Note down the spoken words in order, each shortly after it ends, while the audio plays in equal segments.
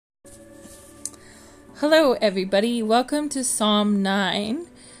Hello, everybody. Welcome to Psalm 9.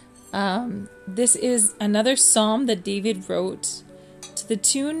 This is another psalm that David wrote to the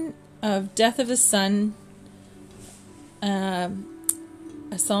tune of Death of a Son, a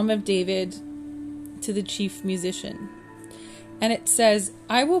psalm of David to the chief musician. And it says,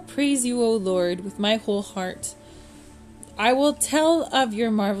 I will praise you, O Lord, with my whole heart. I will tell of your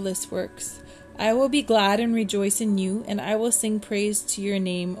marvelous works. I will be glad and rejoice in you, and I will sing praise to your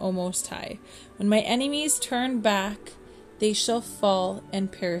name, O Most High. When my enemies turn back, they shall fall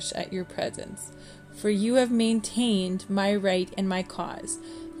and perish at your presence. For you have maintained my right and my cause.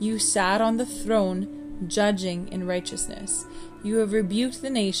 You sat on the throne, judging in righteousness. You have rebuked the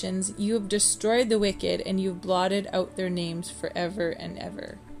nations, you have destroyed the wicked, and you have blotted out their names forever and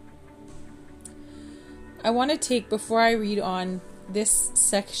ever. I want to take, before I read on this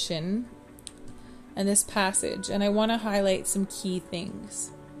section and this passage, and I want to highlight some key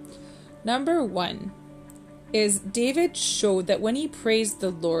things. Number one is David showed that when he praised the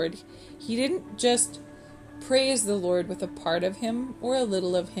Lord, he didn't just praise the Lord with a part of him or a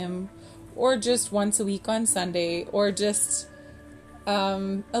little of him or just once a week on Sunday or just a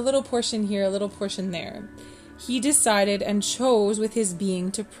little portion here, a little portion there. He decided and chose with his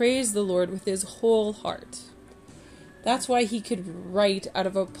being to praise the Lord with his whole heart. That's why he could write out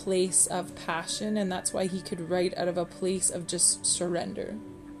of a place of passion, and that's why he could write out of a place of just surrender.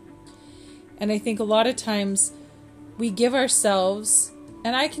 And I think a lot of times we give ourselves,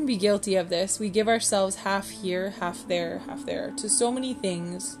 and I can be guilty of this, we give ourselves half here, half there, to so many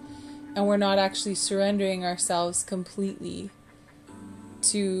things, and we're not actually surrendering ourselves completely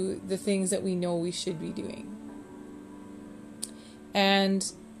to the things that we know we should be doing.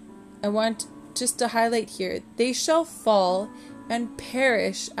 And I want just to highlight here, they shall fall and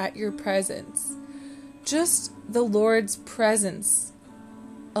perish at your presence. Just the Lord's presence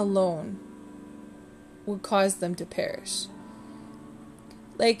alone would cause them to perish.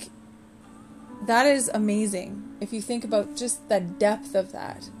 Like, that is amazing. If you think about just the depth of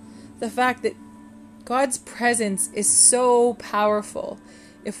that, the fact that God's presence is so powerful.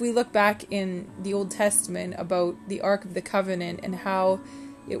 If we look back in the Old Testament about the Ark of the Covenant and how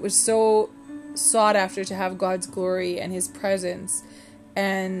it was so sought after to have God's glory and his presence,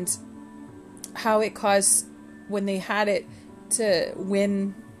 and how it caused, when they had it, to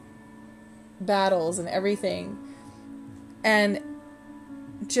win battles and everything, and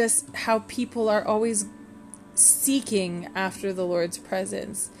just how people are always seeking after the Lord's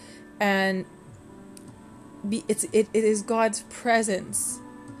presence, and it is God's presence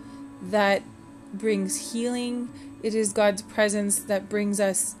that brings healing. It is God's presence that brings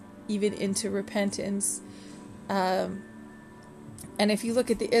us even into repentance. And if you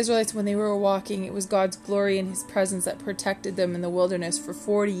look at the Israelites when they were walking, it was God's glory and his presence that protected them in the wilderness for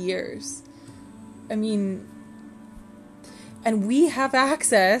 40 years. I mean, and we have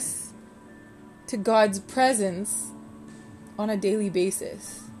access to God's presence on a daily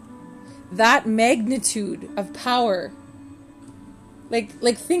basis. That magnitude of power,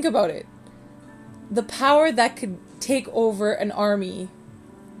 like think about it. The power that could take over an army.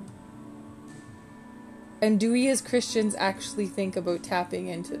 And do we as Christians actually think about tapping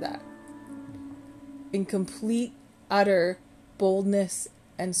into that? In complete, utter boldness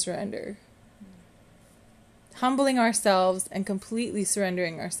and surrender. Humbling ourselves and completely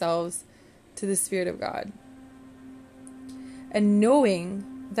surrendering ourselves to the Spirit of God. And knowing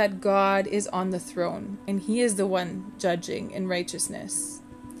that God is on the throne and he is the one judging in righteousness.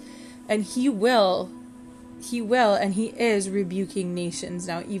 And he will, and he is rebuking nations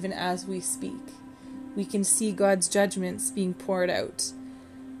now, even as we speak. We can see God's judgments being poured out.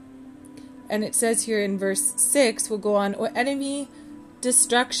 And it says here in verse 6, we'll go on, enemy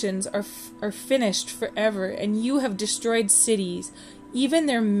destructions are finished forever, and you have destroyed cities. Even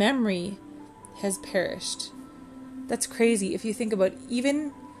their memory has perished. That's crazy. If you think about it,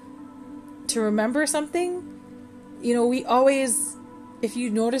 even to remember something, we always, if you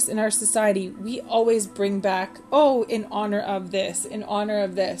notice in our society, we always bring back, in honor of this, in honor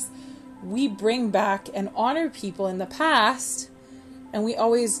of this. We bring back and honor people in the past, and we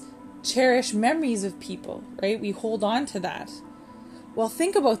always cherish memories of people, right? We hold on to that. Well,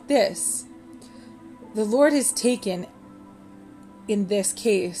 think about this. The Lord has taken, in this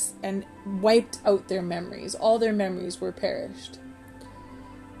case, and wiped out their memories. All their memories were perished.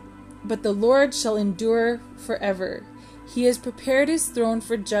 But the Lord shall endure forever. He has prepared his throne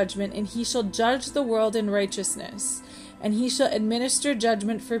for judgment, and he shall judge the world in righteousness. And he shall administer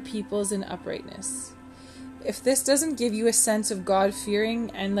judgment for peoples in uprightness. If this doesn't give you a sense of God-fearing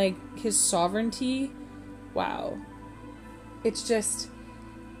and his sovereignty, wow. It's just,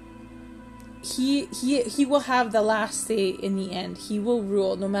 he will have the last say in the end. He will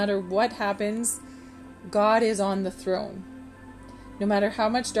rule. No matter what happens, God is on the throne. No matter how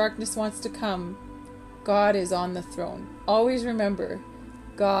much darkness wants to come, God is on the throne. Always remember,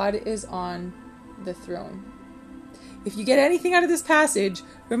 God is on the throne. If you get anything out of this passage,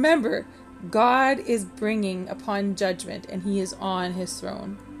 remember, God is bringing upon judgment, and he is on his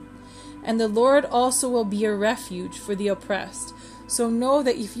throne. And the Lord also will be a refuge for the oppressed. So know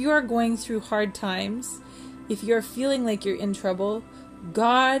that if you are going through hard times, if you are feeling like you're in trouble,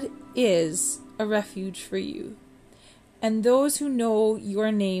 God is a refuge for you. And those who know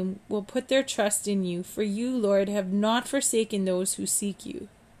your name will put their trust in you, for you, Lord, have not forsaken those who seek you.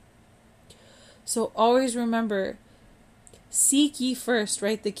 So always remember, seek ye first,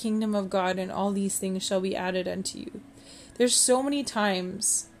 right, the kingdom of God, and all these things shall be added unto you. There's so many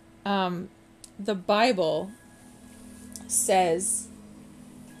times the Bible says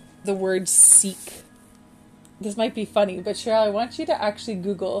the word seek. This might be funny, but Cheryl, I want you to actually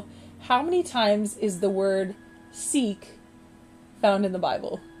Google how many times is the word seek found in the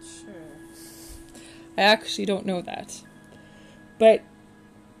Bible. Sure. I actually don't know that. But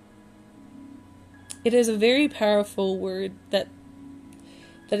it is a very powerful word that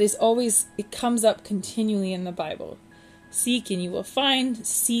is always, it comes up continually in the Bible. Seek and you will find,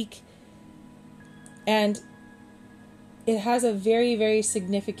 seek. And it has a very, very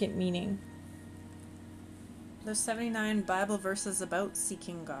significant meaning. There's 79 Bible verses about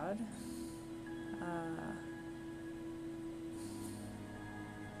seeking God.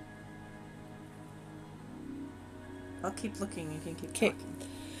 I'll keep looking. You can keep talking.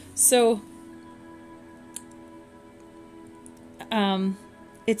 So,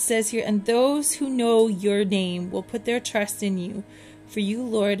 it says here, and those who know your name will put their trust in you, for you,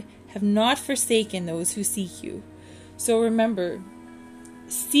 Lord, have not forsaken those who seek you. So remember,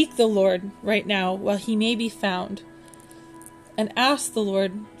 seek the Lord right now while he may be found, and ask the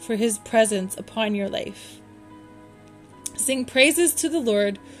Lord for his presence upon your life. Sing praises to the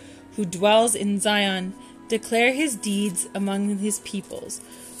Lord who dwells in Zion. Declare his deeds among his peoples.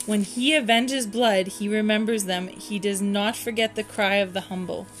 When he avenges blood, he remembers them. He does not forget the cry of the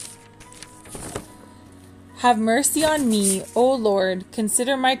humble. Have mercy on me, O Lord.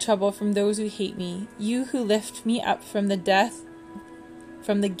 Consider my trouble from those who hate me. You who lift me up from the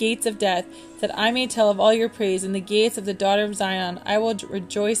gates of death, that I may tell of all your praise. In the gates of the daughter of Zion, I will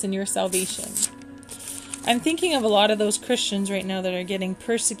rejoice in your salvation. I'm thinking of a lot of those Christians right now that are getting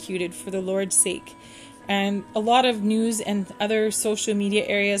persecuted for the Lord's sake. And a lot of news and other social media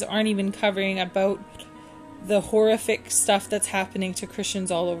areas aren't even covering about the horrific stuff that's happening to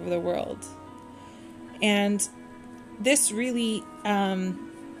Christians all over the world. And this really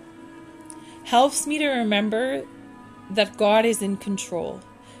helps me to remember that God is in control.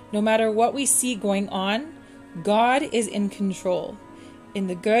 No matter what we see going on, God is in control. In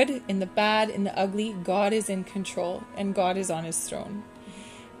the good, in the bad, in the ugly, God is in control, and God is on his throne.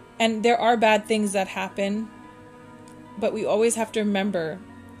 And there are bad things that happen, but we always have to remember,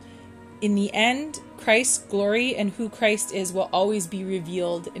 in the end, Christ's glory and who Christ is will always be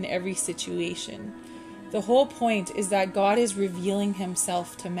revealed in every situation. The whole point is that God is revealing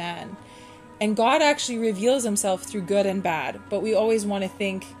himself to man. And God actually reveals himself through good and bad, but we always want to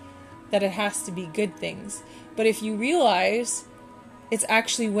think that it has to be good things. But if you realize, it's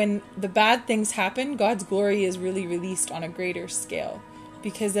actually when the bad things happen, God's glory is really released on a greater scale.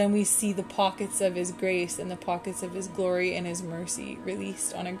 Because then we see the pockets of his grace and the pockets of his glory and his mercy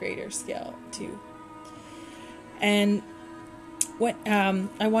released on a greater scale too. And what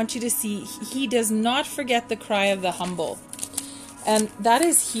I want you to see, he does not forget the cry of the humble. And that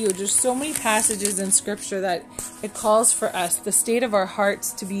is huge. There's so many passages in scripture that it calls for us. The state of our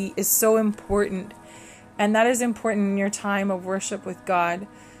hearts is so important. And that is important in your time of worship with God,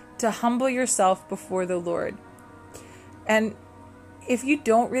 to humble yourself before the Lord. And if you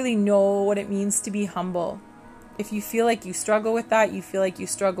don't really know what it means to be humble, if you feel like you struggle with that, you feel like you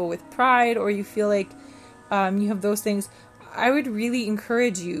struggle with pride, or you feel like you have those things, I would really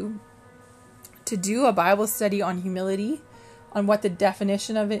encourage you to do a Bible study on humility, on what the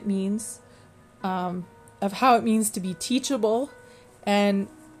definition of it means, of how it means to be teachable. And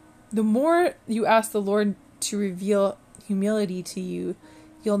the more you ask the Lord to reveal humility to you,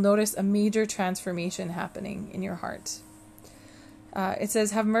 you'll notice a major transformation happening in your heart. It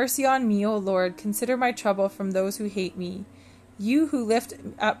says, have mercy on me, O Lord. Consider my trouble from those who hate me. You who lift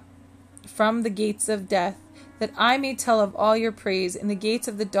up from the gates of death, that I may tell of all your praise. In the gates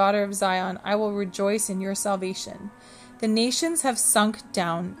of the daughter of Zion, I will rejoice in your salvation. The nations have sunk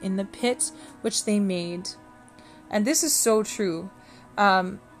down in the pit which they made. And this is so true.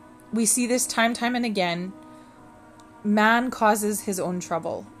 we see this time and again. Man causes his own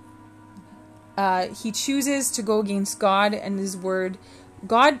trouble. He chooses to go against God and his word.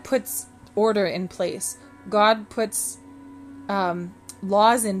 God puts order in place. God puts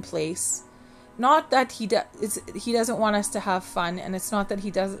laws in place. Not that he doesn't want us to have fun, and it's not that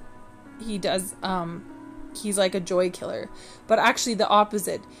he's like a joy killer, but actually the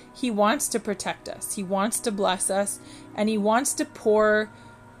opposite. He wants to protect us. He wants to bless us, and he wants to pour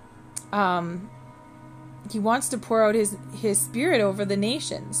out his spirit over the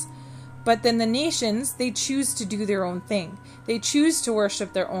nations. But then the nations, they choose to do their own thing. They choose to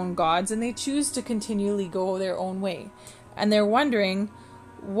worship their own gods, and they choose to continually go their own way. And they're wondering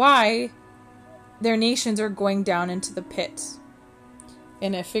why their nations are going down into the pit,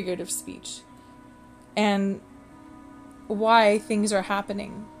 in a figurative speech, and why things are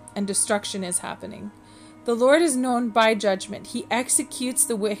happening and destruction is happening. The Lord is known by judgment. He executes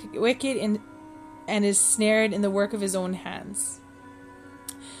the wicked and is snared in the work of his own hands.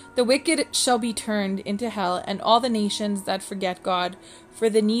 The wicked shall be turned into hell, and all the nations that forget God. For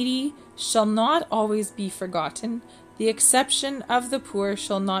the needy shall not always be forgotten. The exception of the poor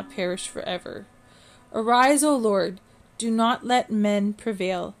shall not perish forever. Arise, O Lord, do not let men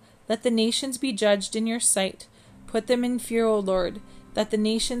prevail. Let the nations be judged in your sight. Put them in fear, O Lord, that the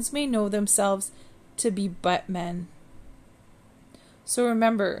nations may know themselves to be but men. So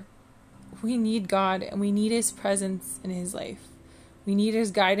remember, we need God, and we need his presence in his life. We need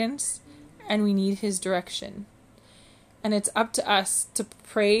his guidance, and we need his direction. And it's up to us to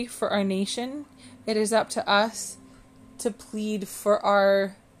pray for our nation. It is up to us to plead for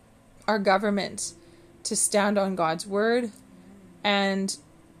our government to stand on God's word, and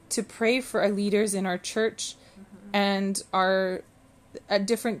to pray for our leaders in our church and our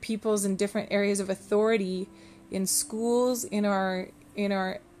different peoples in different areas of authority, in schools, in our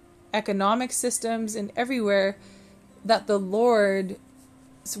economic systems, and everywhere, that the Lord's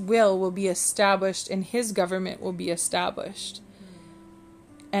will be established and his government will be established,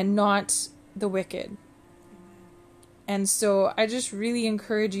 and not the wicked. And so I just really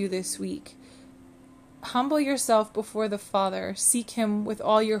encourage you this week, humble yourself before the Father, seek him with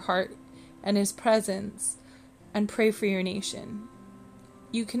all your heart and his presence, and pray for your nation.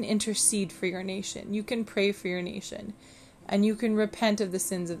 You can intercede for your nation. You can pray for your nation. And you can repent of the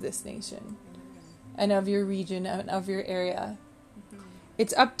sins of this nation and of your region and of your area.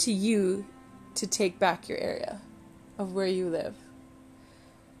 It's up to you to take back your area of where you live.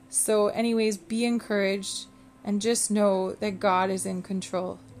 So anyways, be encouraged, and just know that God is in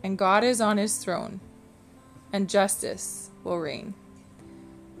control, and God is on his throne, and justice will reign.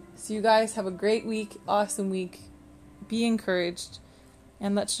 So you guys have a great week, awesome week. Be encouraged,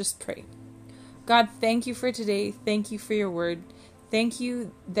 and let's just pray. God, thank you for today. Thank you for your word. Thank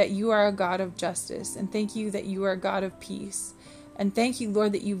you that you are a God of justice, and thank you that you are a God of peace. And thank you,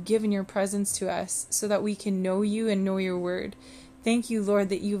 Lord, that you've given your presence to us so that we can know you and know your word. Thank you, Lord,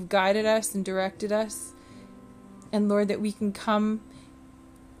 that you've guided us and directed us. And Lord, that we can come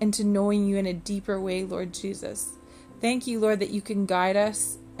into knowing you in a deeper way, Lord Jesus. Thank you, Lord, that you can guide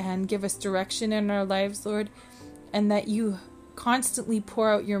us and give us direction in our lives, Lord, and that you constantly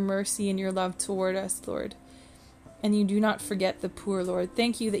pour out your mercy and your love toward us, Lord. And you do not forget the poor, Lord.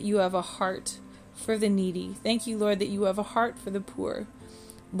 Thank you that you have a heart for the needy. Thank you, Lord, that you have a heart for the poor.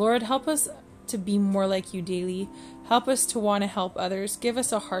 Lord, help us to be more like you daily. Help us to want to help others. Give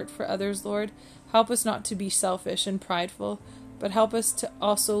us a heart for others, Lord. Help us not to be selfish and prideful, but help us to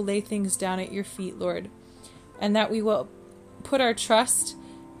also lay things down at your feet, Lord. And that we will put our trust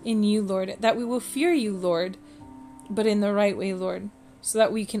in you, Lord. That we will fear you, Lord, but in the right way, Lord, so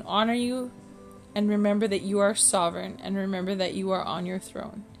that we can honor you and remember that you are sovereign, and remember that you are on your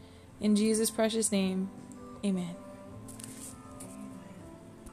throne. In Jesus' precious name, amen.